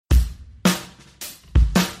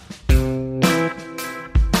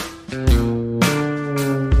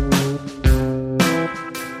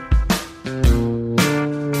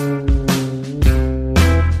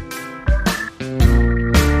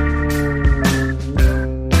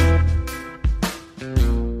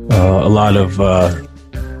lot of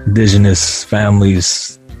indigenous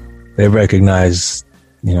families, they recognize,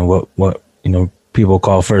 what people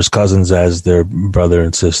call first cousins as their brother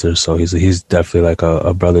and sister. So he's definitely like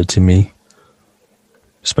a brother to me,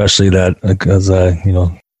 especially that because I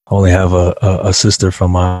only have a sister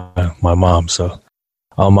from my mom. So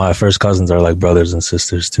all my first cousins are like brothers and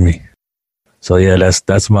sisters to me. So yeah,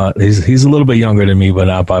 that's he's a little bit younger than me, but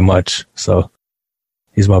not by much. So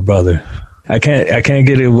he's my brother. I can't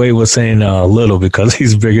get away with saying little because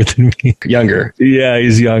he's bigger than me. Younger. Yeah,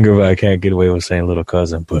 he's younger, but I can't get away with saying little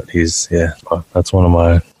cousin. But that's one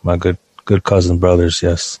of my good cousin brothers.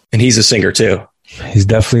 Yes, and he's a singer too. He's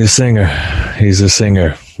definitely a singer. He's a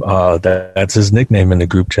singer. That's his nickname in the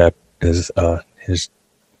group chat is his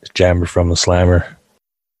Jammer from the Slammer.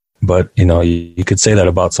 But you could say that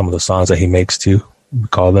about some of the songs that he makes too. We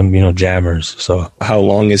call them jammers. So how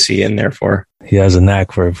long is he in there for? He has a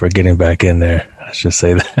knack for getting back in there. I should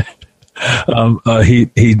say that.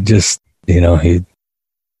 He just he's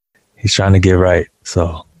trying to get right.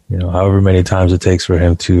 So however many times it takes for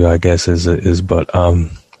him to, I guess is but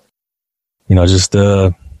just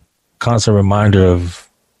a constant reminder of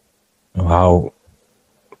how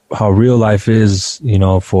real life is,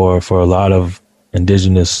 for a lot of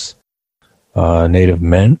indigenous Native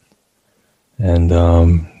men. And,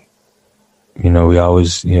 we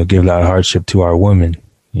always, give that hardship to our women,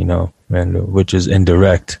 and which is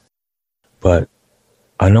indirect. But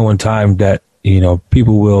I know in time that,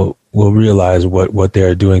 people will realize what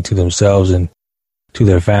they're doing to themselves and to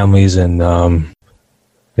their families. And,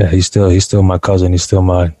 he's still my cousin. He's still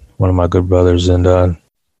one of my good brothers. And, the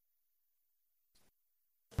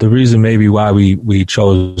reason maybe why we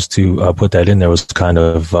chose to put that in there was kind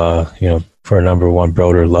of, for a number one,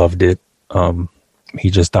 Broder loved it. He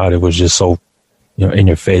just thought it was just so, in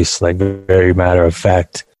your face, like very matter of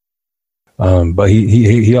fact. But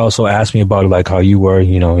he also asked me about it, like how you were,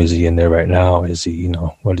 is he in there right now? Is he,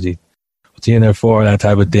 what's he in there for? That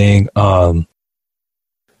type of thing. But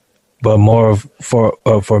more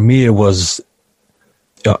for me, it was,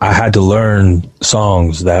 I had to learn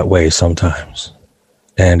songs that way sometimes.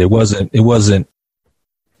 And it wasn't,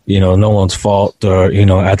 no one's fault or,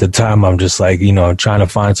 at the time I'm just like, trying to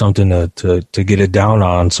find something to get it down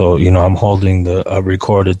on. So, I'm holding the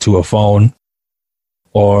recorder to a phone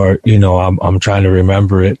or, I'm trying to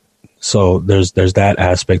remember it. So there's that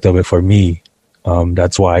aspect of it for me.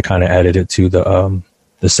 That's why I kind of added it to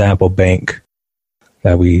the sample bank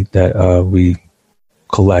that we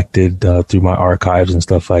collected through my archives and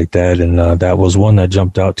stuff like that. And that was one that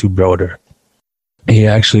jumped out to Broder. He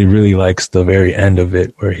actually really likes the very end of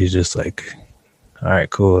it where he's just like, all right,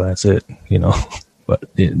 cool, that's it, But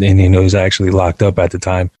then he's actually locked up at the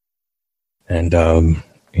time. And,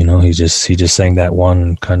 he just sang that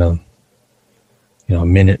one kind of,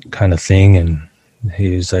 minute kind of thing. And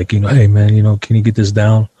he's like, hey, man, can you get this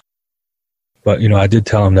down? But, I did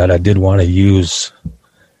tell him that I did want to use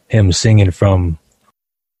him singing from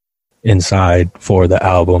inside for the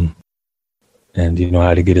album. And, I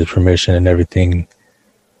had to get his permission and everything.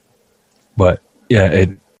 But, yeah,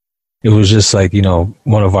 it was just like,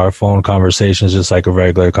 one of our phone conversations, just like a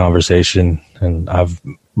regular conversation. And I've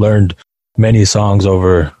learned many songs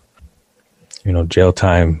over, jail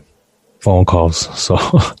time phone calls. So,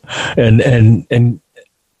 and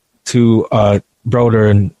to Broder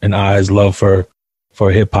and I's love for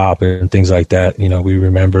hip hop and things like that, we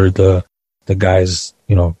remember the guys,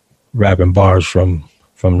 rapping bars from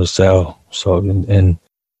the cell. So, and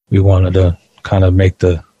we wanted to kind of make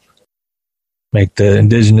the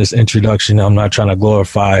indigenous introduction. I'm not trying to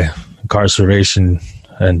glorify incarceration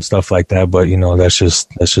and stuff like that, but that's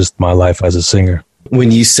just my life as a singer.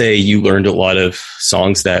 When you say you learned a lot of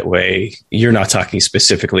songs that way, you're not talking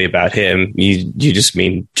specifically about him. You just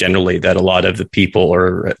mean generally that a lot of the people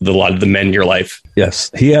or a lot of the men in your life. Yes,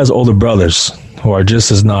 he has older brothers who are just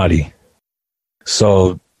as naughty.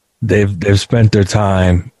 So they've spent their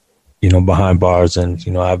time, behind bars,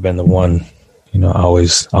 and I've been the one,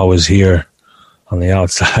 always here on the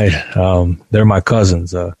outside. They're my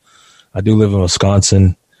cousins. I do live in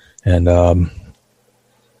Wisconsin, and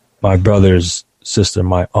my brother's sister,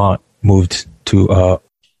 my aunt, moved to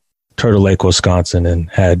Turtle Lake, Wisconsin, and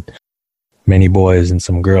had many boys and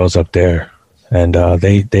some girls up there. And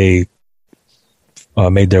they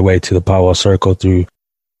made their way to the Powwow Circle through,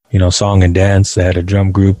 song and dance. They had a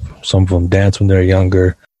drum group. Some of them danced when they were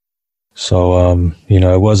younger. So,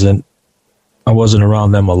 I wasn't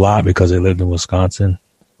around them a lot because they lived in Wisconsin.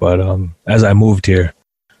 But as I moved here,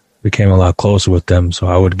 became a lot closer with them. So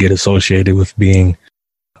I would get associated with being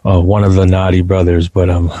one of the naughty brothers. But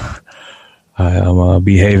I'm a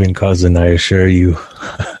behaving cousin, I assure you.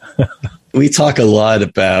 We talk a lot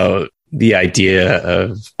about the idea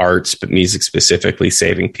of arts, but music specifically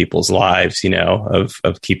saving people's lives,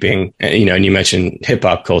 of keeping, and you mentioned hip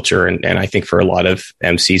hop culture. And I think for a lot of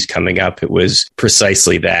MCs coming up, it was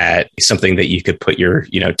precisely that, something that you could put your,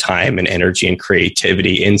 time and energy and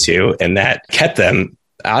creativity into, and that kept them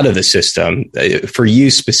out of the system. For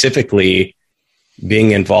you specifically,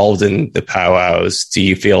 being involved in the powwows, do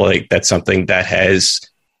you feel like that's something that has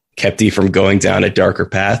kept you from going down a darker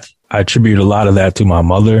path? I attribute a lot of that to my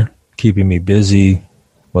mother keeping me busy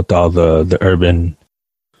with all the urban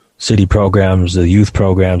city programs, the youth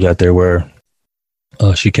programs that there were.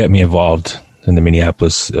 She kept me involved in the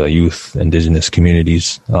Minneapolis youth indigenous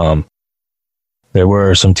communities. There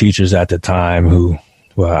were some teachers at the time who,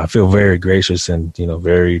 I feel very gracious and,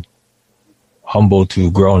 very humble to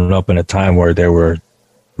growing up in a time where there were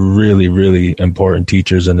really, really important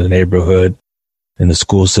teachers in the neighborhood, in the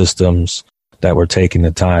school systems, that were taking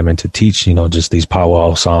the time and to teach, just these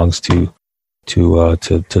powwow songs to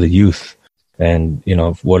the youth. And,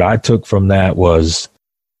 what I took from that was,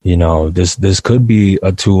 this could be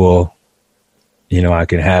a tool, I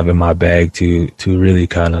can have in my bag to really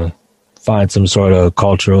kind of find some sort of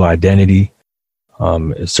cultural identity.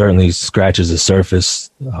 It certainly scratches the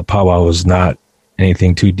surface. Powwow is not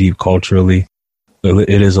anything too deep culturally, but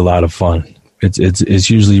it is a lot of fun.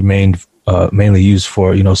 It's usually mainly used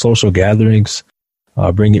for, social gatherings,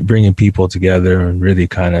 bringing people together and really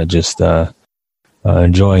kind of just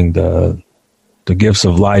enjoying the gifts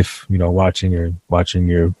of life. Watching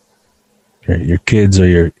your kids or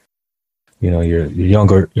your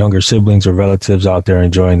younger siblings or relatives out there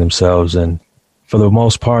enjoying themselves. And for the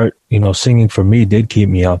most part, singing for me did keep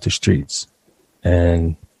me out the streets.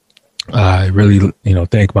 And I really,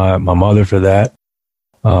 thank my mother for that.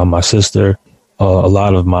 My sister, a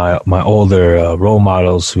lot of my older role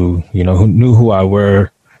models who knew who I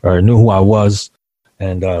knew who I was.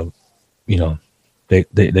 And,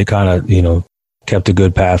 they kind of, kept a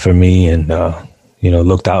good path for me and,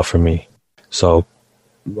 looked out for me. So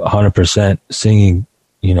 100% singing,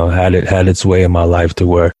 had its way in my life to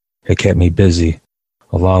where it kept me busy,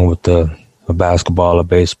 along with a basketball, a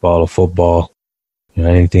baseball, a football,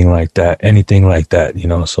 anything like that.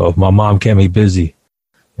 So if my mom kept me busy,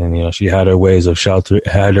 and she had her ways of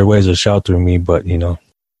sheltering me, but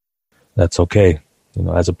that's okay.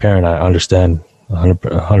 As a parent, I understand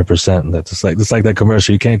 100%. That's like that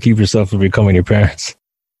commercial. You can't keep yourself from becoming your parents.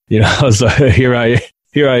 So here I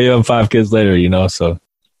am 5 kids later. So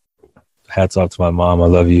hats off to my mom. I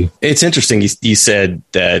love you. It's interesting. You said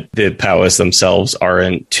that the powwows themselves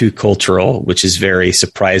aren't too cultural, which is very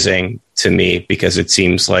surprising to me, because it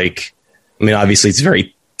seems like, obviously it's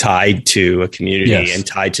very tied to a community, yes, and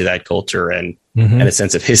tied to that culture and a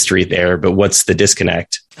sense of history there. But what's the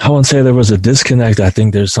disconnect? I wouldn't say there was a disconnect. I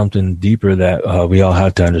think there's something deeper that we all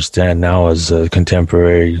have to understand now as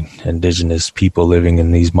contemporary indigenous people living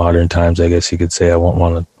in these modern times, I guess you could say. I won't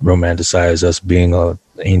want to romanticize us being a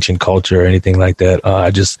ancient culture or anything like that. I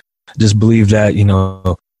just believe that,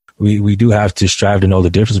 we do have to strive to know the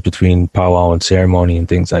difference between powwow and ceremony and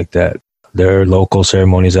things like that. There are local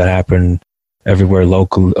ceremonies that happen everywhere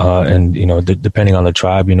local, and depending on the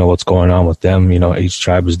tribe, what's going on with them. Each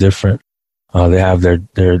tribe is different. They have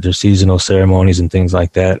their seasonal ceremonies and things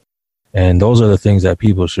like that, and those are the things that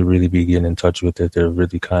people should really be getting in touch with, if they're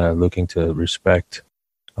really kind of looking to respect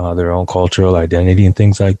their own cultural identity and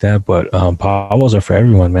things like that. But powwows are for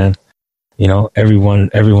everyone, man.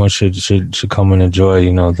 Everyone should come and enjoy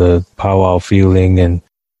the powwow feeling, and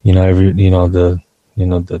the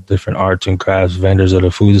different arts and crafts, vendors of the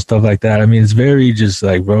food and stuff like that. It's very just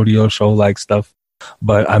like rodeo show like stuff.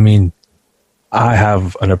 But I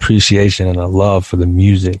have an appreciation and a love for the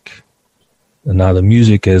music. And now the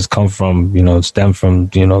music has come from, stemmed from,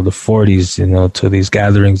 the 40s, to these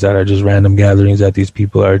gatherings that are just random gatherings that these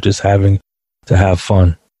people are just having to have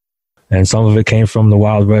fun. And some of it came from the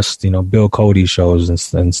Wild West, Bill Cody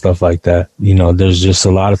shows and stuff like that. There's just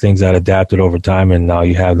a lot of things that adapted over time. And now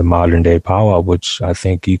you have the modern day powwow, which I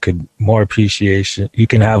think you can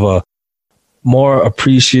have a more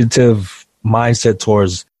appreciative mindset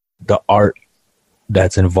towards the art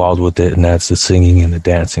that's involved with it. And that's the singing and the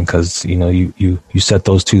dancing. Cause you set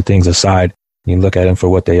those two things aside and you look at them for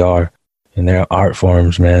what they are, and they're art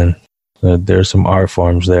forms, man. There's some art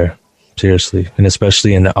forms there. Seriously. And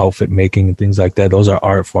especially in the outfit making and things like that, those are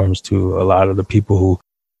art forms to a lot of the people who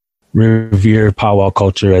revere powwow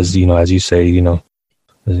culture, as as you say,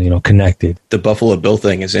 connected. The Buffalo Bill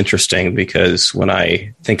thing is interesting because when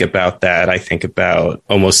I think about that, I think about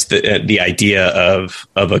almost the idea of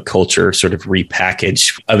a culture sort of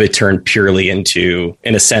repackaged, of it turned purely into,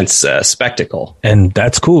 in a sense, a spectacle. And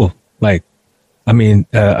that's cool. Like, I mean,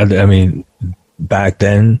 back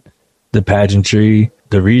then, the pageantry,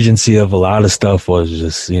 the regency of a lot of stuff was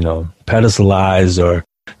just, pedestalized, or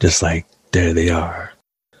just like, there they are.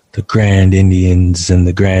 The grand Indians and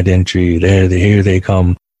the grand entry, here they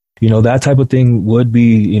come. That type of thing would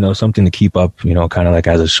be, something to keep up, kind of like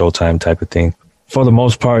as a Showtime type of thing. For the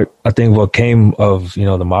most part, I think what came of,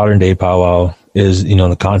 the modern day powwow is,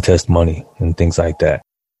 the contest money and things like that.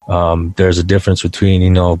 There's a difference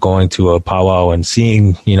between, going to a powwow and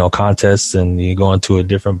seeing, contests, and you go into a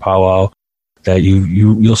different powwow that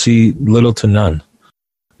you'll see little to none.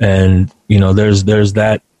 And, there's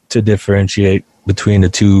that to differentiate between the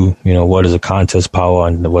two, what is a contest powwow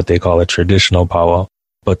and what they call a traditional powwow.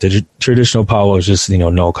 But the traditional powwow is just,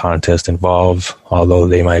 no contest involved, although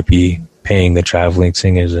they might be paying the traveling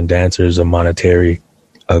singers and dancers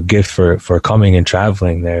a gift for coming and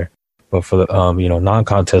traveling there. But for the,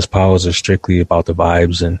 non-contest powwows are strictly about the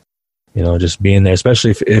vibes and, just being there,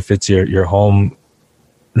 especially if it's your home.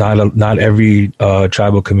 Not every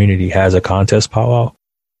tribal community has a contest powwow.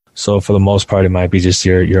 So for the most part, it might be just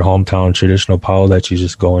your hometown traditional powwow that you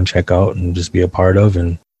just go and check out and just be a part of,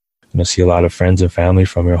 and see a lot of friends and family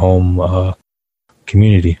from your home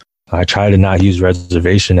community. I try to not use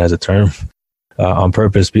reservation as a term on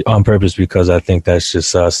purpose because I think that's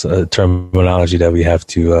just a terminology that we have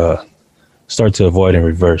to start to avoid and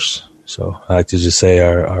reverse. So I like to just say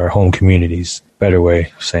our home communities. Better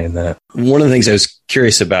way of saying that. One of the things I was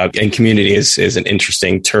curious about, and community is an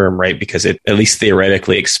interesting term, right? Because it at least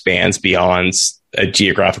theoretically expands beyond a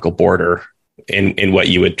geographical border in what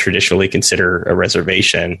you would traditionally consider a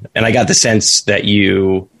reservation. And I got the sense that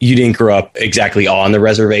you didn't grow up exactly on the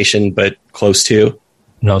reservation, but close to.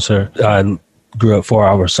 No, sir. I grew up 4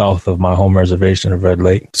 hours south of my home reservation of Red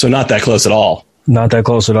Lake. So not that close at all. Not that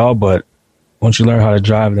close at all, but once you learn how to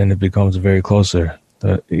drive, then it becomes very closer.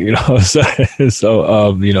 So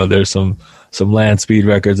there's some land speed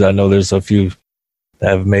records. I know there's a few that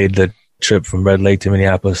have made the trip from Red Lake to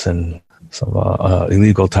Minneapolis, and some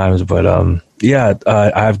illegal times. But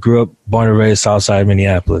I've grew up, born and raised Southside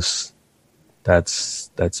Minneapolis. That's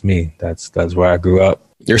me. That's where I grew up.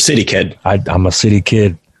 You're a city kid. I'm a city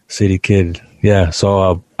kid. Yeah.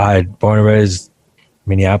 So I born and raised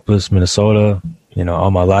Minneapolis, Minnesota. All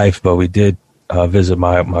my life, but we did visit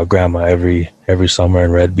my grandma every summer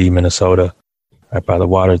in Red Bee, Minnesota, right by the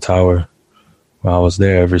water tower. I was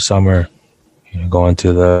there every summer, going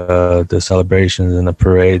to the celebrations and the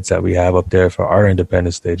parades that we have up there for our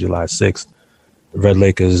Independence Day, July 6th. Red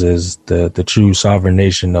Lake is the true sovereign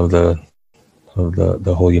nation of the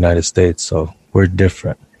whole United States. So we're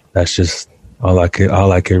different. That's just all I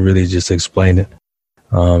could really just explain it.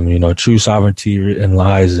 True sovereignty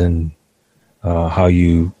lies in how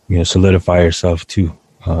you solidify yourself to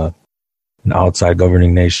an outside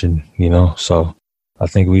governing nation, So I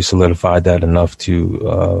think we solidified that enough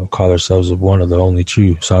to call ourselves one of the only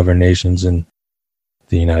true sovereign nations in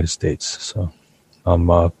the United States. So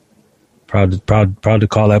I'm proud to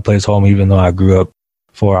call that place home, even though I grew up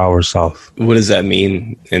 4 hours south. What does that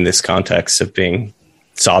mean in this context of being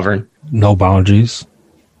sovereign? No boundaries.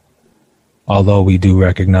 Although we do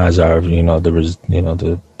recognize our,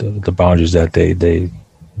 the boundaries that they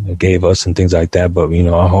gave us and things like that, but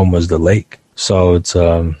our home was the lake, so it's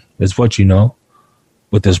what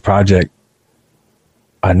With this project,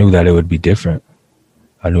 I knew that it would be different.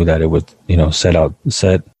 I knew that it would,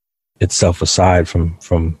 set itself aside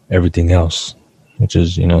from everything else, which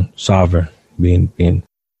is, sovereign, being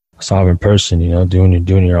a sovereign person,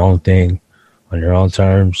 doing your own thing on your own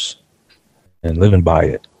terms and living by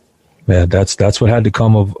it. Yeah, that's what had to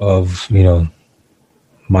come of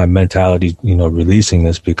my mentality, releasing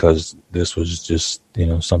this, because this was just,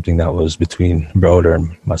 something that was between Broder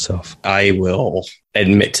and myself. I will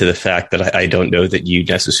admit to the fact that I don't know that you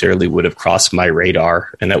necessarily would have crossed my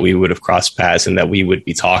radar, and that we would have crossed paths, and that we would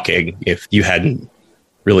be talking if you hadn't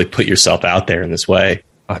really put yourself out there in this way.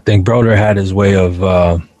 I think Broder had his way of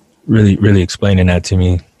really explaining that to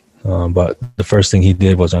me. But the first thing he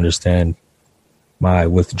did was understand my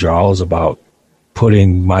withdrawals about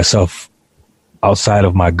putting myself outside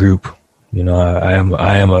of my group. I am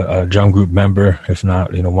a drum group member, if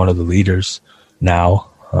not, one of the leaders now.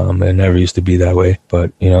 It never used to be that way,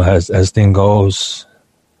 but as things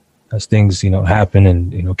happen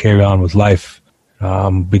and carry on with life,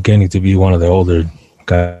 I'm beginning to be one of the older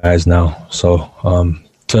guys now. So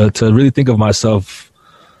to really think of myself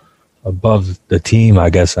above the team. I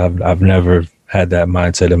guess I've never had that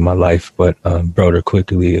mindset in my life, but Broder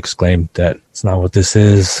quickly exclaimed that it's not what this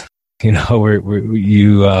is. You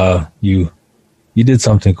know, you did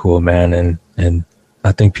something cool, man, and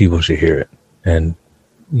I think people should hear it. And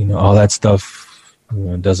you know, all that stuff, you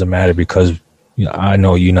know, doesn't matter because, you know, I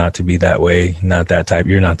know you not to be that way, not that type.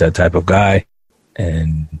 You're not that type of guy,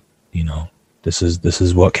 and you know, this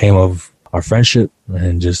is what came of our friendship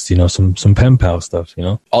and just, you know, some pen pal stuff, you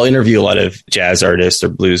know. I'll interview a lot of jazz artists or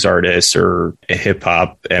blues artists or hip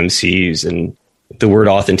hop MCs, and the word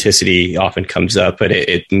authenticity often comes up, but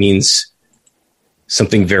it means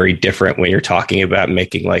something very different when you're talking about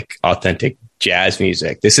making like authentic jazz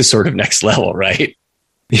music. This is sort of next level, right?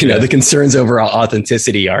 You know, the concerns over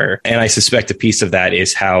authenticity are, and I suspect a piece of that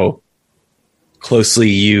is how closely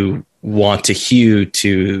you want to hew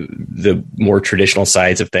to the more traditional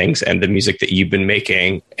sides of things and the music that you've been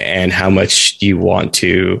making, and how much you want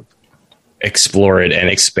to explore it and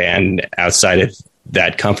expand outside of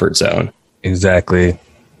that comfort zone. Exactly.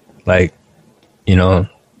 Like, you know,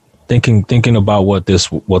 thinking about what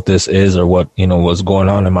this is, or what, you know, was going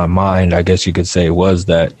on in my mind, I guess you could say, was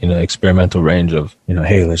that, you know, experimental range of, you know,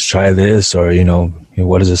 hey, let's try this, or, you know,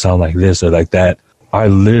 what does it sound like this or like that. I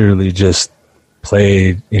literally just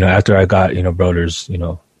played, you know, after I got, you know, Broder's, you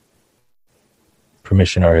know,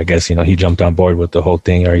 permission, or I guess, you know, he jumped on board with the whole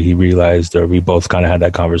thing, or he realized, or we both kind of had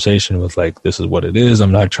that conversation with like, this is what it is.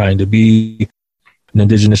 I'm not trying to be an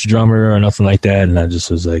indigenous drummer or nothing like that. And I just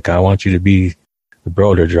was like, I want you to be the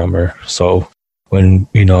Broder drummer. So when,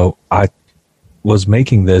 you know, I was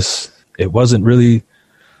making this, it wasn't really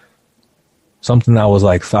something that was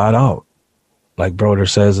like thought out. Like Broder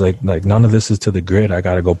says, like none of this is to the grid. I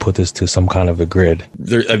got to go put this to some kind of a grid.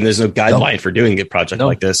 There's no guideline for doing a project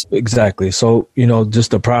like this. Exactly. So, you know,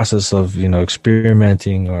 just the process of, you know,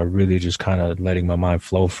 experimenting, or really just kind of letting my mind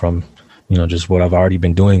flow from, you know, just what I've already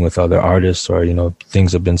been doing with other artists, or, you know,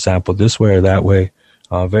 things have been sampled this way or that way.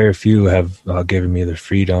 Very few have given me the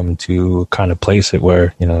freedom to kind of place it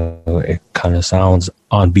where, you know, it kind of sounds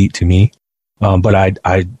on beat to me. But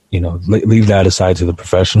I you know, leave that aside to the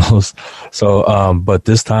professionals. So, but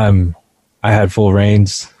this time I had full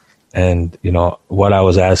reins, and, you know, what I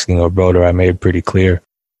was asking of Broder, I made pretty clear,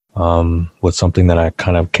 with something that I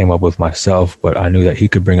kind of came up with myself, but I knew that he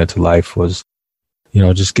could bring it to life, was, you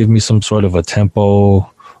know, just give me some sort of a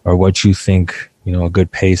tempo, or what you think, you know, a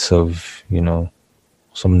good pace of, you know,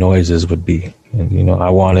 some noises would be. And, you know, I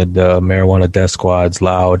wanted the Marijuana Death Squads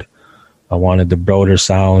loud. I wanted the Broder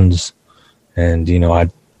sounds. And, you know,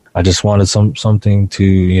 I just wanted something to,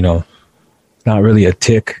 you know, not really a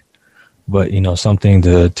tick, but, you know, something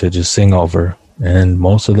to just sing over. And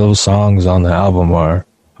most of those songs on the album are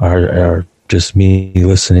just me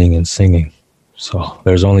listening and singing. So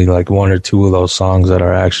there's only like one or two of those songs that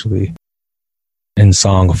are actually in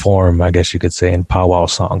song form, I guess you could say, in powwow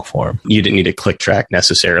song form. You didn't need a click track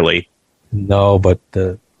necessarily. No, but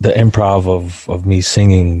the improv of me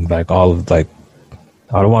singing, like all of, like,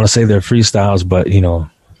 I don't want to say they're freestyles, but, you know,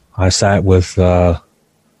 I sat with that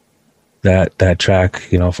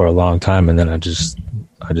track, you know, for a long time, and then I just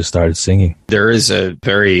started singing. There is a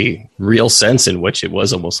very real sense in which it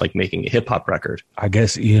was almost like making a hip hop record. I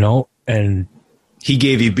guess, you know, and he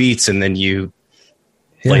gave you beats and then you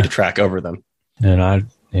played a track over them. And I,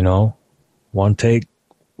 you know, one take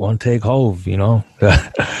Hove, you know,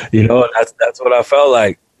 you know, that's what I felt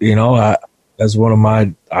like, you know. I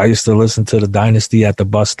used to listen to the Dynasty at the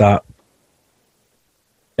bus stop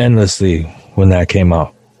endlessly when that came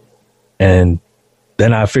out. And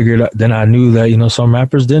then I knew that, you know, some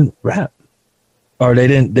rappers didn't rap, or they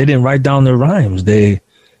didn't write down their rhymes. It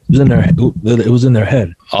was in their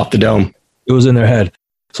head. Off the dome. It was in their head.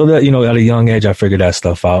 So that, you know, at a young age, I figured that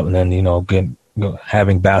stuff out. And then, you know,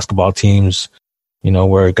 having basketball teams, you know,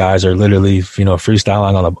 where guys are literally, you know,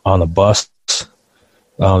 freestyling on the bus.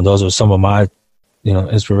 Those are some of my, you know,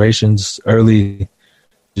 inspirations early,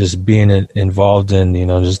 just being involved in, you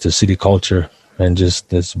know, just the city culture, and just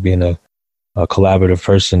this being a collaborative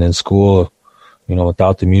person in school, you know,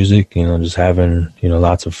 without the music, you know, just having, you know,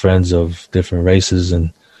 lots of friends of different races,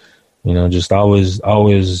 and, you know, just always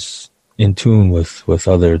in tune with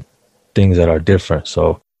other things that are different.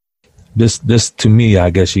 So this to me, I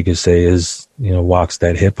guess you could say, is, you know, walks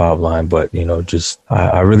that hip hop line. But, you know, just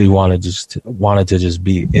I really wanted to just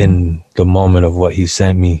be in the moment of what he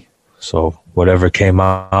sent me. So whatever came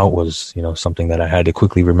out was, you know, something that I had to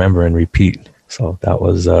quickly remember and repeat. So that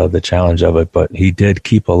was the challenge of it. But he did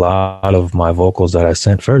keep a lot of my vocals that I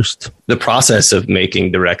sent first. The process of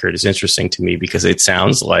making the record is interesting to me, because it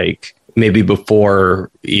sounds like maybe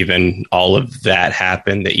before even all of that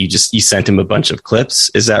happened, that you sent him a bunch of clips.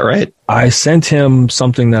 Is that right? I sent him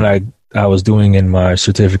something that I was doing in my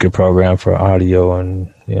certificate program for audio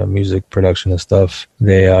and music production and stuff.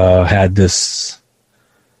 They had this,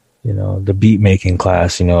 the beat making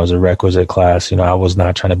class, as a requisite class. I was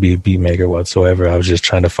not trying to be a beat maker whatsoever. I was just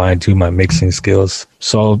trying to fine tune my mixing skills.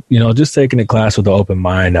 So, just taking the class with an open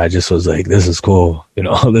mind, I just was like, this is cool.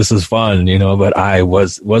 This is fun, but I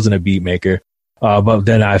wasn't a beat maker. But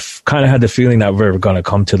then I kind of had the feeling that we were going to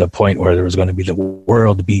come to the point where there was going to be the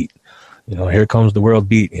world beat. Here comes the world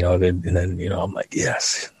beat, and then, I'm like,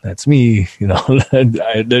 yes, that's me.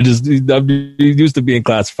 They're just, I'm used to being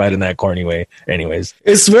classified in that corny way. Anyways,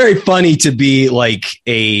 it's very funny to be like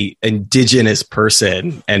a indigenous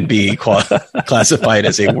person and be classified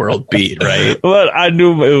as a world beat, right? But I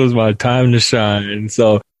knew it was my time to shine.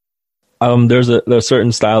 So there's a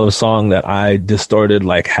certain style of song that I distorted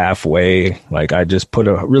like halfway. Like I just put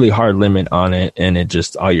a really hard limit on it, and it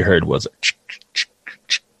just, all you heard was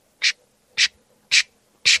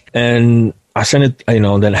and I sent it,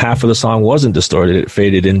 then half of the song wasn't distorted. It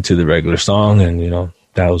faded into the regular song, and,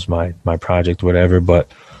 that was my project, whatever.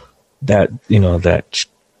 But that,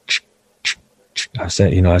 I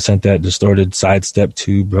sent that distorted sidestep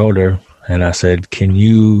to Broder, and I said, can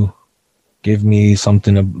you give me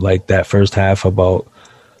something like that first half about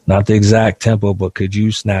not the exact tempo, but could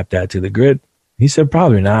you snap that to the grid? He said,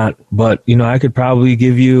 probably not, but, I could probably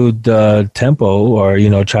give you the tempo or,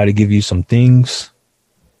 try to give you some things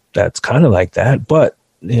that's kind of like that. But,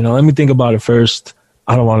 let me think about it first.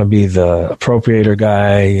 I don't want to be the appropriator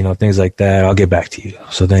guy, things like that. I'll get back to you.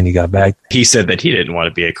 So then he got back. He said that he didn't want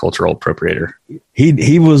to be a cultural appropriator.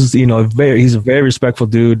 He was, he's a very respectful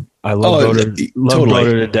dude. I love Broder,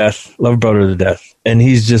 Broder to death. Love Broder to death. And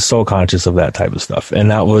he's just so conscious of that type of stuff.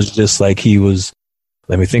 And that was just like, he was,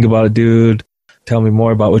 let me think about it, dude. Tell me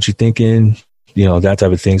more about what you're thinking. That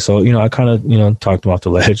type of thing. So, I kind of, talked him off the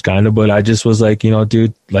ledge kind of, but I just was like,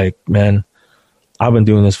 dude, like, man, I've been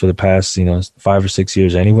doing this for the past, 5 or 6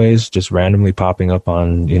 years anyways, just randomly popping up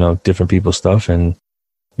on, different people's stuff. And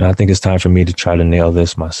I think it's time for me to try to nail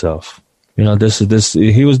this myself. This,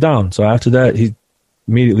 he was down. So after that, he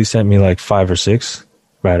immediately sent me like 5 or 6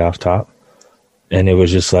 right off top. And it was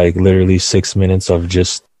just like literally 6 minutes of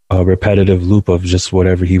just a repetitive loop of just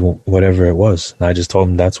whatever it was. And I just told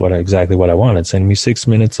him that's exactly what I wanted. Send me 6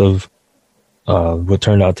 minutes of what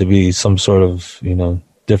turned out to be some sort of,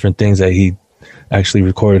 different things that he actually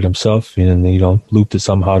recorded himself, and, looped it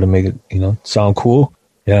somehow to make it, sound cool.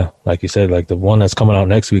 Yeah. Like you said, like the one that's coming out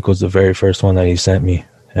next week was the very first one that he sent me.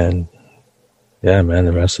 And yeah, man,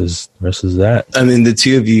 the rest is that. I mean, the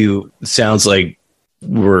two of you sounds like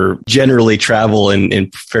were generally travel in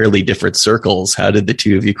fairly different circles. How did the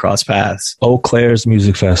two of you cross paths? Eau Claire's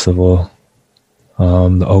Music Festival.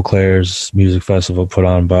 The Eau Claire's Music Festival put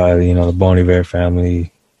on by, the Bon Iver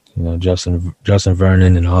family, Justin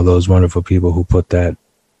Vernon and all those wonderful people who put that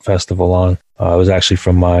festival on. It was actually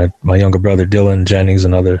from my younger brother, Dylan Jennings,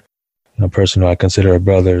 another person who I consider a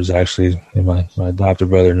brother, is actually my adopted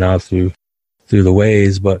brother now through the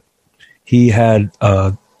ways. But he had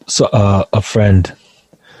a friend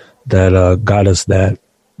that got us that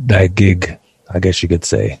gig, I guess you could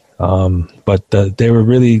say. But they were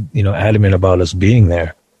really, adamant about us being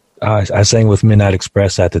there. I sang with Midnight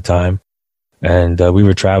Express at the time, and we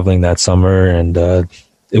were traveling that summer, and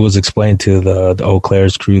it was explained to the Eau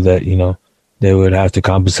Claire's crew that, they would have to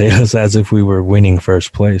compensate us as if we were winning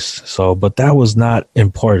first place. So, but that was not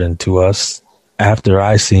important to us after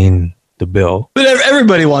I seen the bill. But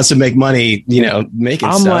everybody wants to make money,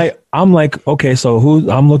 making stuff. I'm like, okay, so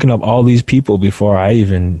I'm looking up all these people before I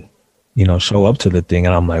even, show up to the thing.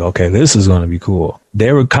 And I'm like, okay, this is going to be cool.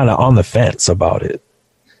 They were kind of on the fence about it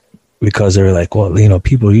because they were like, well,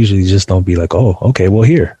 people usually just don't be like, oh, okay, well,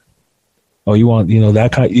 here. Oh, you want,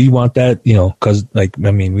 that kind, you want that, cause like, I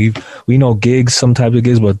mean, we know gigs, some types of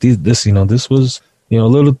gigs, but this was, a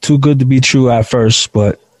little too good to be true at first.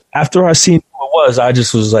 But after I seen who it was, I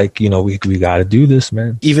just was like, we got to do this,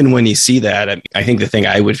 man. Even when you see that, I think the thing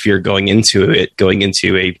I would fear going into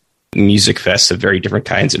a music fest of very different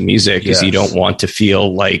kinds of music is you don't want to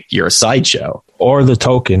feel like you're a sideshow or the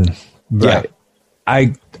token. Right.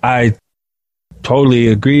 Yeah. I totally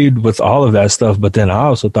agreed with all of that stuff, but then I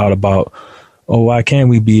also thought about, why can't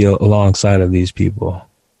we be alongside of these people?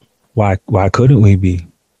 Why couldn't we be?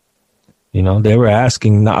 They were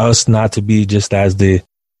asking us not to be just as the,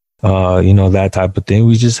 that type of thing.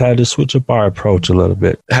 We just had to switch up our approach a little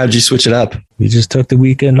bit. How'd you switch it up? We just took the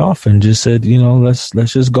weekend off and just said, let's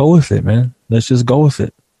just go with it, man. Let's just go with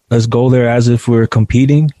it. let's go there as if we're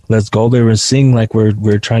competing. Let's go there and sing like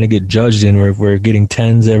we're trying to get judged and we're getting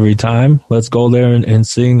 10s every time. Let's go there and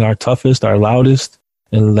sing our toughest, our loudest,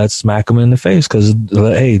 and let's smack them in the face. Because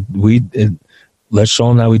hey, let's show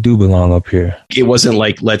them that we do belong up here. It wasn't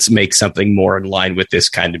like, let's make something more in line with this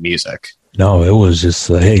kind of music. No, it was just,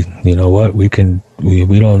 hey, you know what? We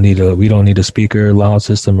don't need a speaker, loud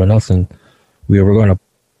system, or nothing. We're going to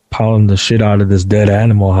pound the shit out of this dead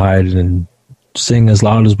animal hide and sing as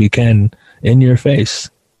loud as we can in your face.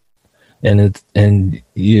 And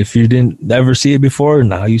if you didn't ever see it before,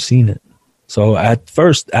 now you've seen it. So at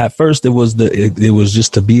first it was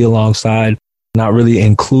just to be alongside, not really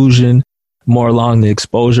inclusion, more along the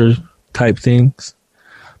exposure type things.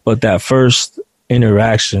 But that first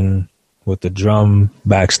interaction with the drum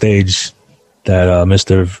backstage that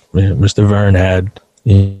Mr. Vern had,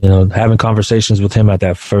 you know, having conversations with him at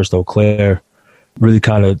that first Eau Claire really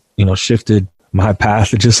kind of, you know, shifted my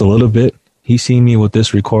path just a little bit. He seen me with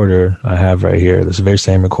this recorder I have right here, this very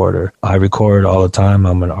same recorder. I record all the time.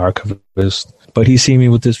 I'm an archivist. But he seen me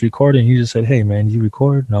with this recorder and he just said, hey, man, you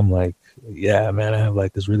record? And I'm like, yeah, man, I have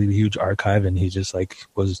like this really huge archive. And he just like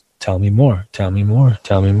was, tell me more.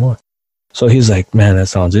 So he's like, man, that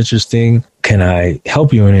sounds interesting. Can I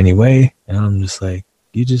help you in any way? And I'm just like,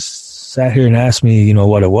 you just sat here and asked me, you know,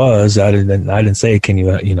 what it was. I didn't say, can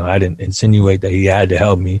you, you know, I didn't insinuate that he had to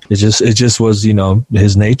help me. It just was, you know,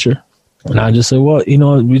 his nature. And I just said, well, you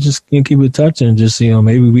know, we just can keep in touch and just, you know,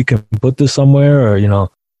 maybe we can put this somewhere, or, you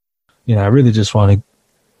know, I really just want to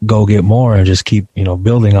go get more and just keep, you know,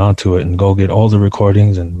 building onto it and go get all the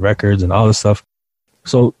recordings and records and all this stuff.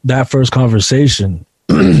 So that first conversation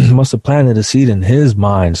must have planted a seed in his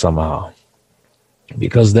mind somehow.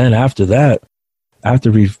 Because then after that,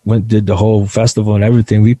 after we did the whole festival and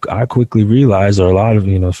everything, I quickly realized, or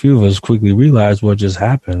a few of us quickly realized what just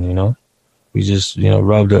happened, you know. We just, you know,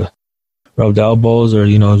 rubbed elbows, or,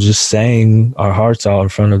 you know, just sang our hearts out in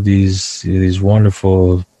front of these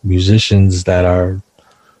wonderful musicians that are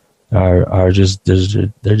just,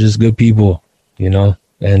 they're just good people, you know,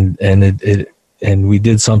 and we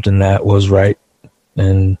did something that was right.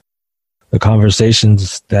 And the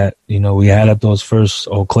conversations that, you know, we had at those first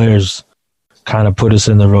Eau Claires kind of put us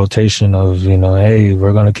in the rotation of, you know, hey,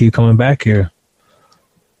 we're going to keep coming back here.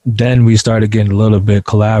 Then we started getting a little bit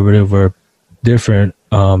collaborative, where different,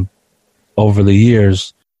 over the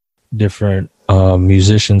years, different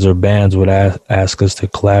musicians or bands would ask us to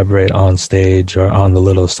collaborate on stage or on the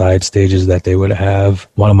little side stages that they would have.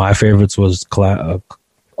 One of my favorites was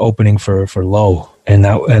opening for Low, and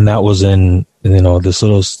that was in, you know, this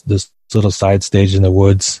little side stage in the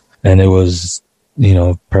woods, and it was, you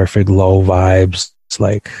know, perfect Low vibes. It's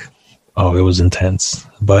like, oh, it was intense.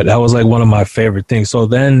 But that was like one of my favorite things. So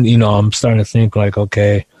then, you know, I'm starting to think like,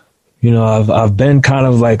 okay, you know, I've been kind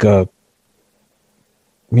of like a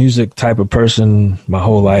music type of person my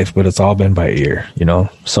whole life, but it's all been by ear, you know?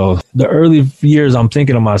 So the early years, I'm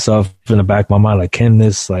thinking to myself in the back of my mind, like,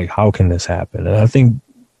 how can this happen? And I think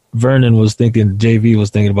Vernon was thinking, JV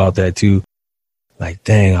was thinking about that too. Like,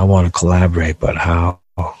 dang, I want to collaborate, but how,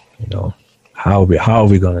 you know, how are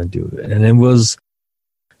we going to do it? And it was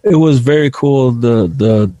very cool.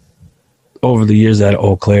 The over the years at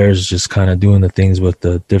Eau Claire's, just kind of doing the things with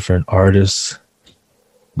the different artists.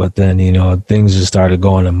 But then, you know, things just started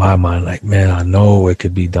going in my mind like, man, I know it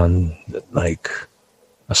could be done like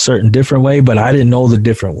a certain different way, but I didn't know the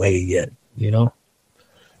different way yet, you know?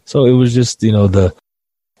 So it was just, you know,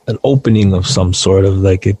 an opening of some sort of,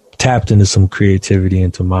 like, it tapped into some creativity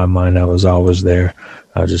into my mind that was always there.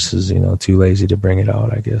 I just was, you know, too lazy to bring it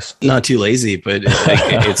out, I guess. Not too lazy, but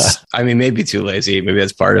it's, I mean, maybe too lazy. Maybe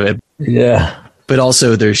that's part of it. Yeah. But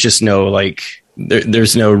also there's just no, like,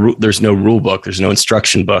 there's no rule book. There's no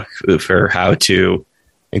instruction book for how to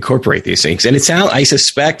incorporate these things. And I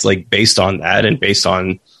suspect, like, based on that and based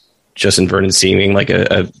on Justin Vernon seeming like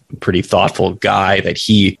a pretty thoughtful guy, that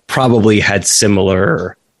he probably had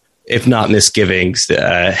similar, if not misgivings,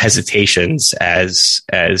 hesitations as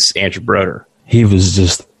Andrew Broder. He was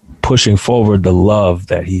just pushing forward the love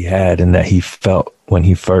that he had and that he felt when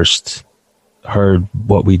he first heard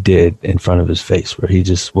what we did in front of his face, where he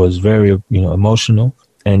just was very, you know, emotional.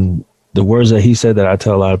 And the words that he said that I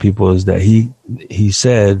tell a lot of people is that he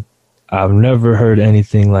said, I've never heard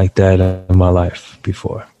anything like that in my life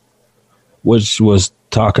before, which was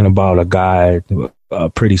talking about a guy, a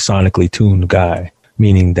pretty sonically tuned guy,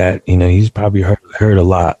 meaning that, you know, he's probably heard a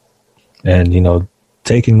lot. And, you know,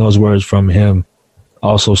 taking those words from him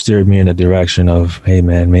also steered me in the direction of, hey,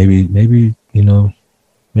 man, maybe, you know,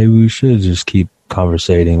 maybe we should just keep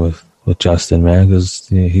conversating with Justin, man,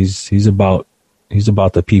 because, you know, he's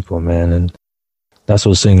about the people, man. And that's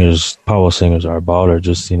what singers, power singers are about, or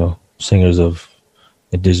just, singers of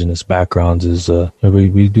indigenous backgrounds is,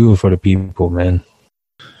 we do it for the people, man.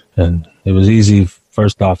 And it was easy,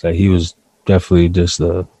 first off, that he was definitely just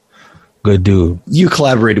a good dude. You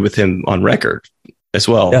collaborated with him on record as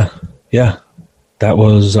well. Yeah. That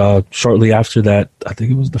was shortly after that. I think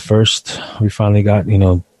it was the first we finally got,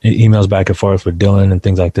 emails back and forth with Dylan and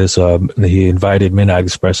things like this. He invited Midnight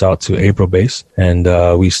Express out to April Base, and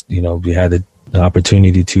we had the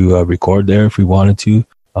opportunity to record there if we wanted to.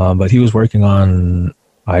 But he was working on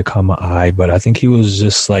I, but I think he was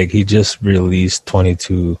just he just released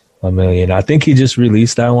 22 a million. I think he just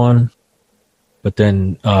released that one, but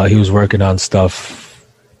then he was working on stuff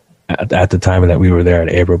at the time that we were there at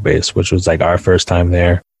April Base, which was our first time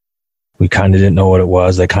there. We kind of didn't know what it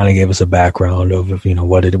was. They kind of gave us a background of,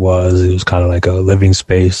 what it was. It was kind of like a living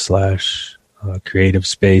space / creative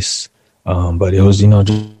space. But it was,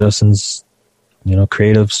 Justin's,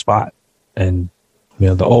 creative spot. And,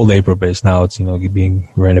 the old April Base, now it's, being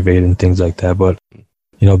renovated and things like that. But,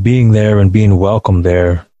 being there and being welcomed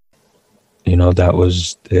there, that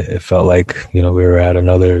was, it felt like, we were at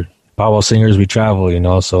another Powwow Singers. We travel,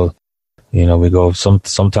 so, we go,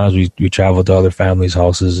 sometimes we travel to other families'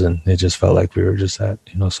 houses, and it just felt like we were just at,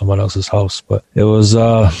 someone else's house. But it was,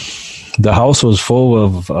 the house was full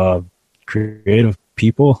of creative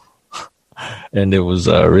people, and it was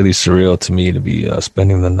really surreal to me to be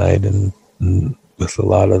spending the night and with a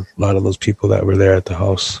lot of those people that were there at the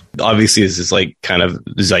house. Obviously, this is kind of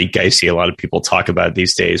zeitgeisty. A lot of people talk about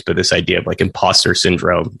these days, but this idea of imposter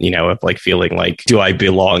syndrome, of feeling do I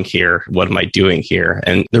belong here? What am I doing here?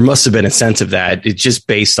 And there must have been a sense of that. It's just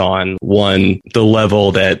based on the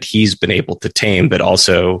level that he's been able to tame, but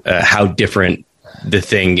also how different the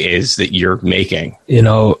thing is that you're making.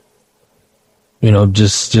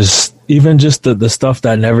 Just even just the stuff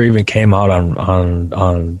that never even came out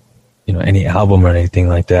on any album or anything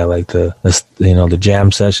like that, the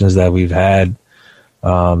jam sessions that we've had,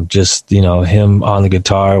 just him on the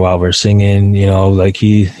guitar while we're singing, he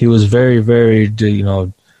was very, very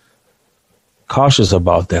cautious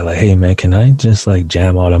about that. Hey man, can I just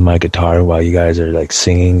jam out on my guitar while you guys are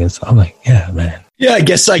singing? And so I'm yeah, man. Yeah, I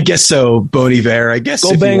guess so. Bon Iver, I guess.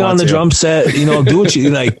 Go bang on the drum set, do what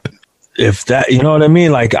you if that, you know what I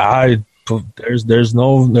mean? There's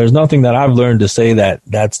nothing that I've learned to say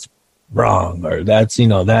that's wrong, or that's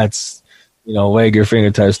wag your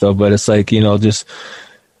finger type stuff. But it's just,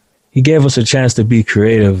 he gave us a chance to be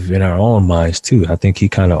creative in our own minds too. I think he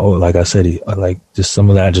kind of, like I said, he just some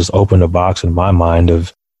of that just opened a box in my mind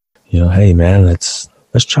of, hey man, let's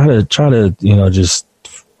try to just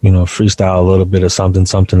freestyle a little bit of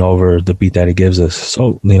something over the beat that he gives us.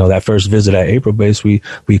 So, that first visit at April Base, we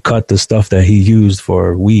cut the stuff that he used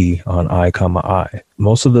for We on I, I.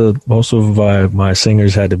 Most of my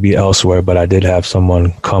singers had to be elsewhere, but I did have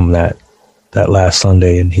someone come that last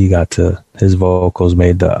Sunday, and his vocals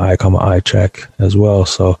made the I, track as well.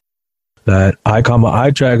 So that I,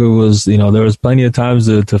 track was, there was plenty of times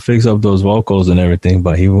to fix up those vocals and everything,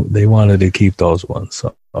 but they wanted to keep those ones.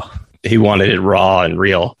 So he wanted it raw and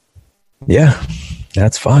real. Yeah,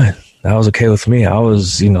 that's fine. That was okay with me. I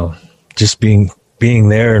was, just being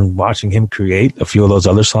there and watching him create a few of those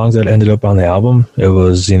other songs that ended up on the album. It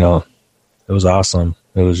was, it was awesome.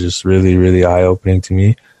 It was just really, really eye-opening to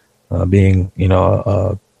me. Being,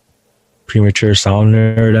 a premature sound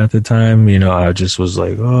nerd at the time, I just was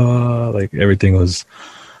everything was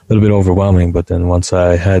a little bit overwhelming. But then once we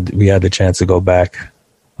had the chance to go back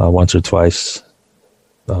once or twice,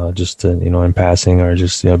 just to, in passing, or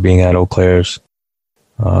just, being at Eau Claire's.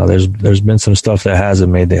 There's been some stuff that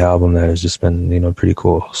hasn't made the album that has just been, pretty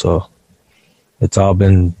cool. So it's all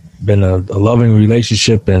been a loving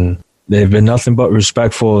relationship, and they've been nothing but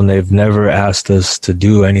respectful, and they've never asked us to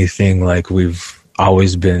do anything like we've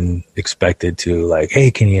always been expected to.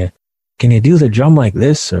 Hey, can you do the drum like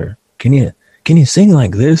this, or can you sing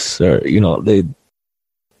like this, or they're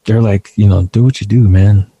do what you do,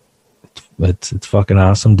 man. It's fucking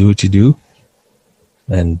awesome. Do what you do.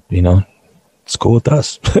 And, it's cool with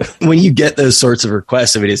us. When you get those sorts of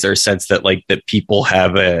requests, is there a sense that that people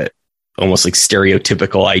have a almost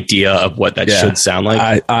stereotypical idea of what that should sound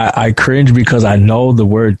like? I cringe because I know the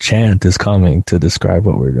word chant is coming to describe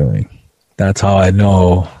what we're doing. That's how I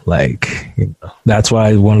know, that's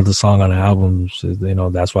why one of the song on the albums is,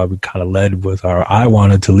 that's why we kind of led with I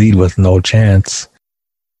wanted to lead with No Chance,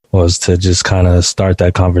 was to just kind of start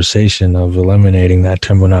that conversation of eliminating that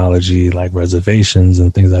terminology like reservations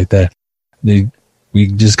and things like that. We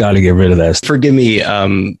just got to get rid of that. Forgive me,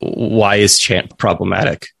 why is chant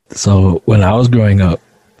problematic? So when I was growing up,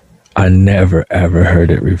 I never, ever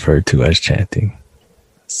heard it referred to as chanting.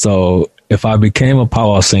 So if I became a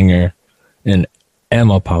powwow singer and am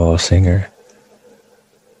a powwow singer,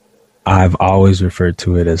 I've always referred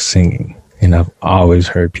to it as singing, and I've always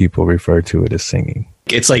heard people refer to it as singing.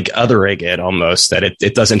 It's like othering it almost, that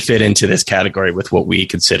it doesn't fit into this category with what we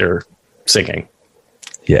consider singing.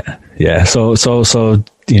 Yeah. So,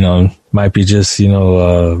 might be just,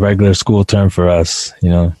 a regular school term for us,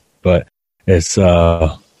 but it's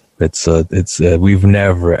we've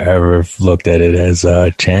never ever looked at it as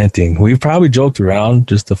chanting. We've probably joked around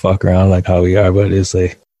just to fuck around like how we are, but it's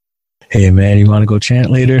like, hey man, you want to go chant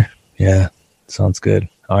later? Yeah, sounds good.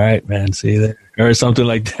 All right, man, see you there, or something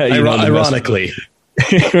like that. Ironically,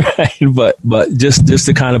 right? But just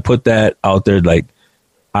to kind of put that out there, like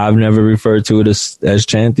I've never referred to it as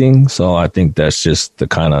chanting, so I think that's just the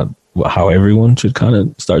kind of how everyone should kind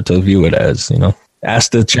of start to view it as.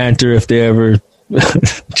 Ask the chanter if they ever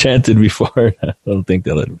chanted before. I don't think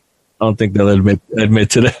they'll admit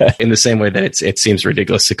to that. In the same way that it seems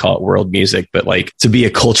ridiculous to call it world music, but like to be a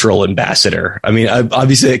cultural ambassador. I mean,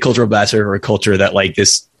 obviously a cultural ambassador for a culture that like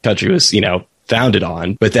this country was, founded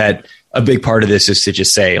on, but that a big part of this is to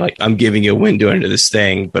just say like, I'm giving you a window into this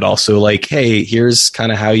thing, but also like, hey, here's kind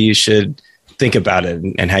of how you should think about it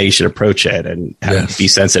and how you should approach it and be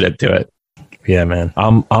sensitive to it. Yeah, man.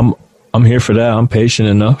 I'm here for that. I'm patient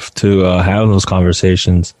enough to have those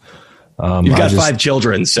conversations. You've got 5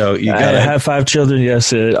 children, so you got. I have 5 children.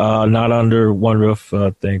 Yes, not under one roof,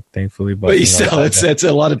 thankfully. But still, it's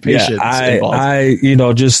a lot of patience. I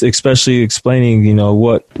just especially explaining,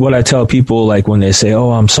 what I tell people, like when they say,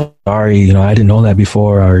 "Oh, I'm sorry," I didn't know that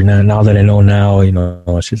before, or now that I know now,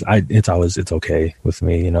 it's okay with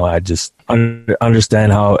me. I just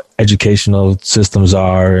understand how educational systems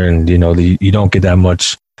are, and you don't get that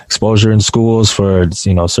much exposure in schools for a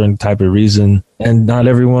certain type of reason, and not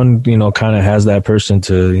everyone kind of has that person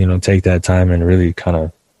to take that time and really kind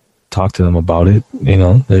of talk to them about it.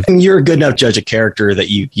 And you're a good enough judge of character that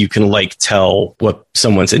you can like tell what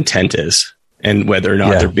someone's intent is and whether or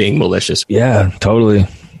not they're being malicious. Yeah, totally,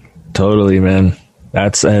 man.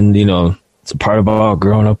 It's a part about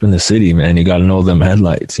growing up in the city, man. You got to know them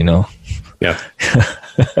headlights. Yeah.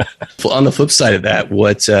 On the flip side of that,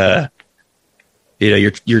 what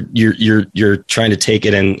you're trying to take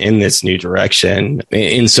it in this new direction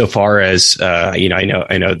insofar as I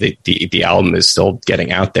know the album is still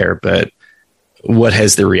getting out there, but what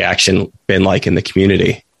has the reaction been like in the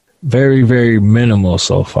community? Very, very minimal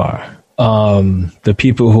so far. The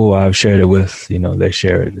people who I've shared it with, they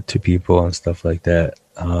share it to people and stuff like that.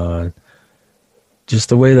 Just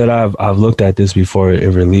the way that I've looked at this before it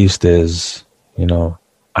released is,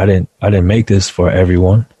 I didn't make this for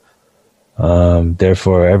everyone.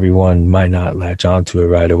 Therefore, everyone might not latch onto it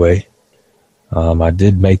right away. I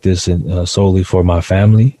did make this solely for my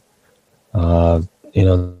family. The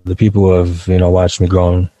people who have, watched me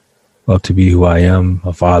grow up to be who I am,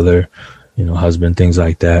 a father, husband, things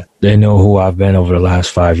like that. They know who I've been over the last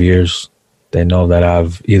 5 years. They know that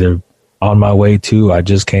I've either on my way to, I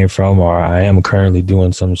just came from, or I am currently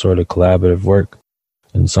doing some sort of collaborative work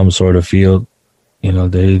in some sort of field.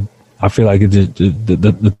 I feel like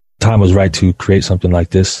the time was right to create something like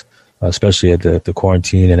this, especially at the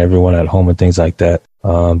quarantine and everyone at home and things like that.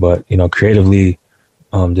 But creatively,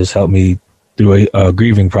 this helped me through a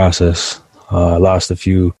grieving process. I lost a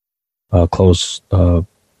few close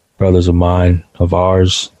brothers of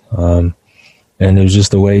ours, and it was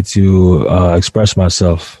just a way to express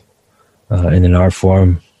myself in an art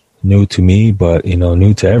form new to me, but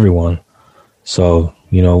new to everyone. So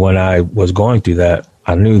when I was going through that,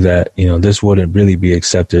 I knew that, this wouldn't really be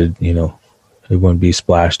accepted, it wouldn't be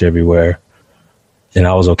splashed everywhere. And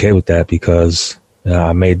I was okay with that because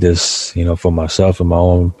I made this, for myself and my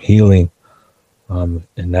own healing,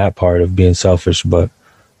 in that part of being selfish, but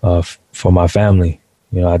for my family.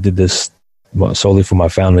 I did this solely for my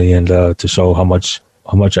family and to show how much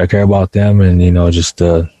I care about them, and, just,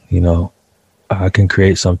 I can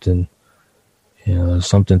create something,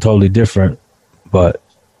 something totally different, but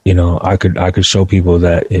I could show people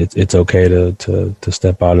that it's okay to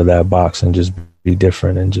step out of that box and just be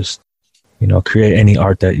different and just, create any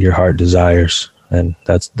art that your heart desires. And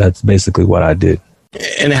that's basically what I did.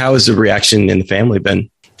 And how has the reaction in the family been?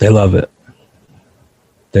 They love it.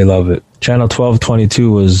 Channel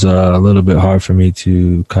 1222 was a little bit hard for me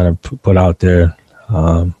to kind of put out there,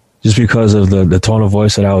 just because of the tone of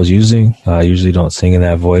voice that I was using. I usually don't sing in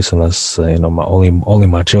that voice unless, only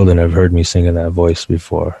my children have heard me sing in that voice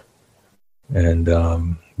before. And,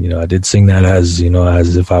 I did sing that as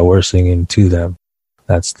if I were singing to them.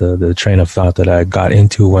 That's the train of thought that I got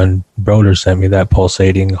into when Broder sent me that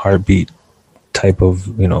pulsating heartbeat type of,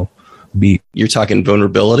 beat. You're talking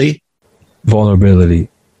vulnerability,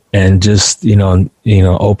 and just,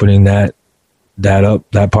 opening that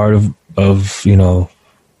up, that part of,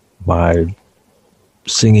 my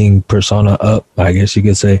singing persona up, I guess you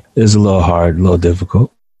could say, is a little hard, a little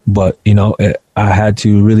difficult. But, I had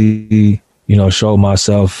to really, show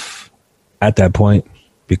myself at that point,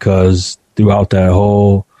 because throughout that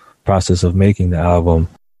whole process of making the album,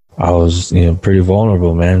 I was, pretty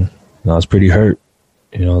vulnerable, man. I was pretty hurt,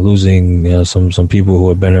 losing, some people who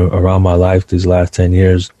have been around my life these last 10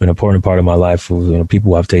 years, been an important part of my life,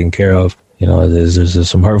 people who I've taken care of. There's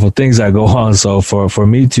some hurtful things that go on. So for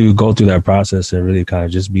me to go through that process and really kind of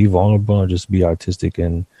just be vulnerable and just be artistic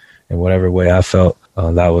in whatever way I felt,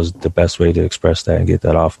 that was the best way to express that and get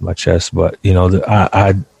that off my chest. But,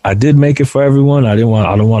 I did make it for everyone. I don't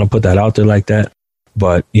want to put that out there like that.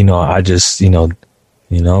 But, I just,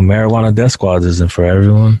 Marijuana Death Squad isn't for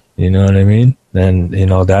everyone. You know what I mean? And,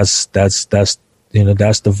 that's the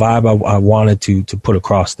vibe I wanted to put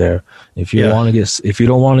across there. If your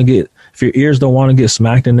ears don't want to get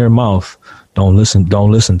smacked in their mouth, don't listen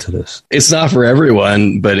to this. It's not for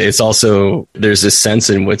everyone, but it's also, there's this sense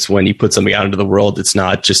in which when you put something out into the world, it's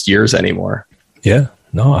not just yours anymore. Yeah,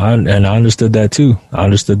 no, I understood that too. I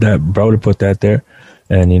understood that. Brother put that there.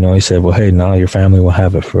 And, he said, well, hey, now your family will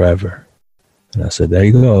have it forever. And I said, there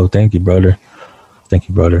you go. Thank you, brother. Thank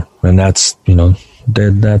you, brother. And that's,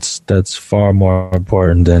 that's far more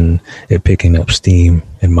important than it picking up steam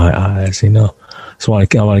in my eyes, So I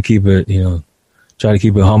want to keep it, try to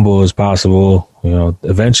keep it humble as possible.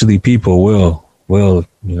 Eventually people will,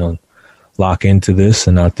 lock into this,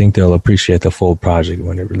 and I think they'll appreciate the full project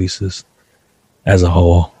when it releases as a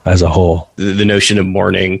whole. The notion of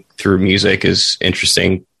mourning through music is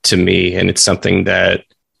interesting to me, and it's something that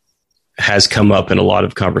has come up in a lot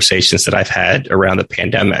of conversations that I've had around the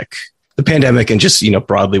pandemic and just,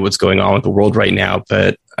 broadly what's going on with the world right now.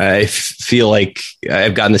 But I feel like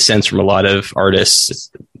I've gotten the sense from a lot of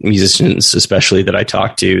artists, musicians, especially that I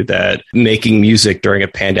talk to, that making music during a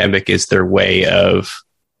pandemic is their way of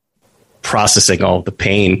processing all of the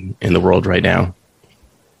pain in the world right now.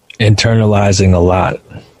 Internalizing a lot,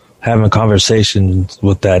 having conversations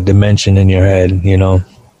with that dimension in your head,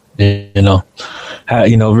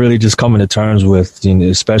 really just coming to terms with,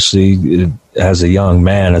 especially as a young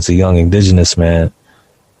man, as a young indigenous man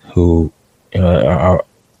who, are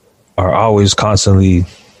always constantly,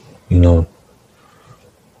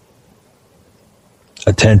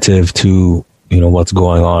 attentive to, what's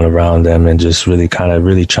going on around them, and just really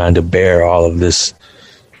trying to bear all of this,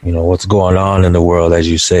 what's going on in the world, as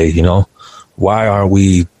you say, why aren't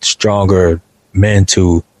we stronger men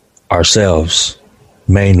to ourselves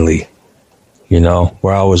mainly?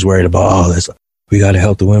 We're always worried about all this. We got to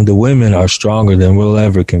help the women. The women are stronger than we'll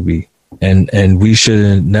ever can be. And we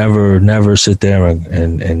shouldn't never sit there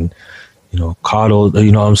and coddle,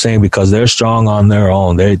 what I'm saying? Because they're strong on their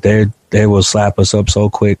own. They will slap us up so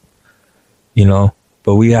quick,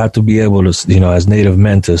 but we have to be able to, as Native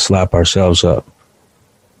men, to slap ourselves up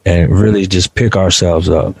and really just pick ourselves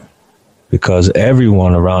up, because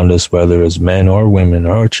everyone around us, whether it's men or women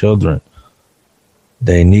or children,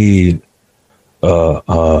 they need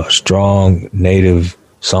a strong Native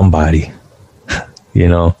somebody,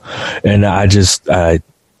 and I just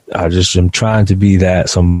am trying to be that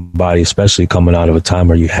somebody, especially coming out of a time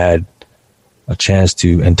where you had a chance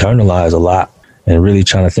to internalize a lot and really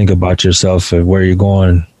trying to think about yourself and where you're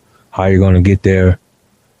going, how you're going to get there.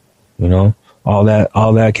 All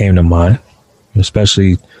that came to mind,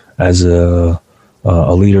 especially as a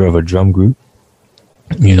leader of a drum group,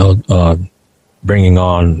 bringing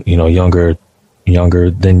on, younger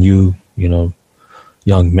than you,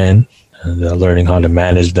 young men, and learning how to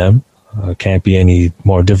manage them. Can't be any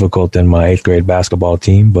more difficult than my 8th grade basketball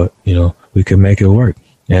team, but, we can make it work.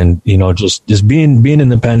 And, just being in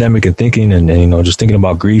the pandemic and thinking and just thinking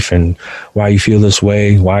about grief and why you feel this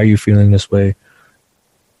way, why are you feeling this way?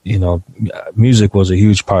 Music was a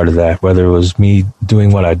huge part of that, whether it was me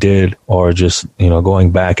doing what I did or just,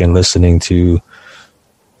 going back and listening to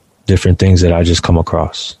different things that I just come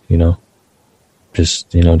across,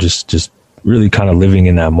 just really kind of living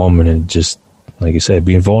in that moment and just, like you said,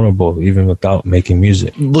 being vulnerable even without making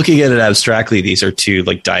music. Looking at it abstractly, these are two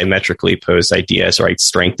diametrically opposed ideas, right?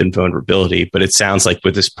 Strength and vulnerability. But it sounds like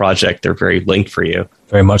with this project, they're very linked for you.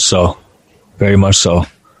 Very much so. Very much so.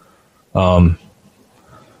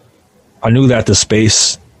 I knew that the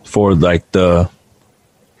space for the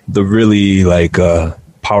really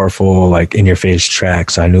powerful, in your face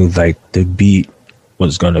tracks, I knew the beat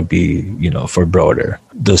was going to be, for Broder.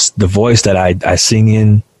 The voice that I sing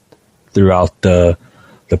in throughout the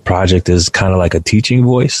project is kind of like a teaching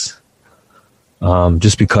voice.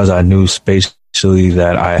 just because I knew spatially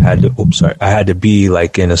that I had to be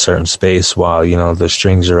like in a certain space while, you know, the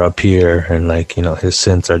strings are up here and like, you know, his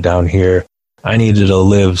synths are down here. I needed to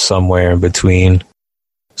live somewhere in between.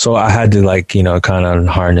 So I had to like, you know, kind of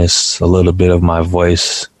harness a little bit of my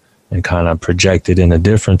voice and kind of project it in a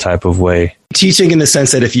different type of way. Teaching in the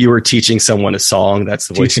sense that if you were teaching someone a song, that's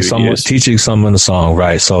the voice you would use. Teaching someone a song,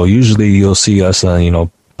 right. So usually you'll see us, you know,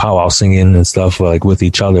 powwow singing and stuff like with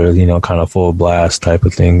each other, you know, kind of full blast type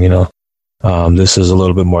of thing, you know. This is a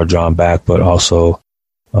little bit more drawn back, but also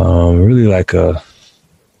really like a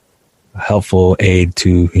helpful aid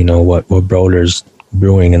to, you know, what Broder's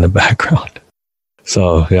brewing in the background.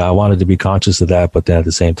 So yeah, I wanted to be conscious of that, but then at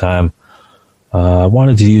the same time, I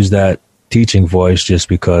wanted to use that teaching voice just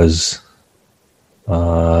because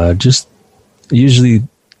just usually,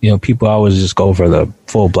 you know, people always just go for the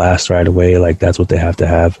full blast right away. Like that's what they have to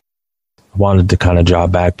have. I wanted to kind of draw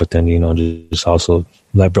back, but then, you know, just also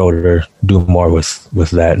let Broder do more with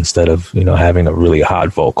that instead of, you know, having a really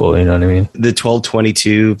hot vocal. You know what I mean? The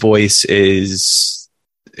 1222 voice it's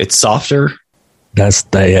softer. That's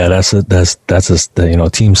the you know,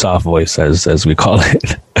 team soft voice as we call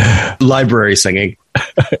it. Library singing.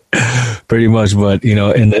 Pretty much, but you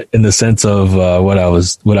know, in the sense of what I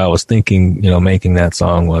was thinking, you know, making that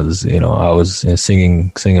song was, you know, I was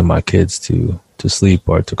singing my kids to sleep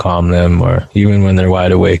or to calm them, or even when they're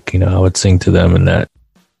wide awake, you know, I would sing to them in that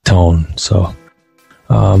tone. So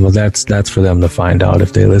but that's for them to find out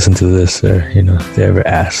if they listen to this, or, you know, if they ever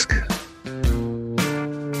ask.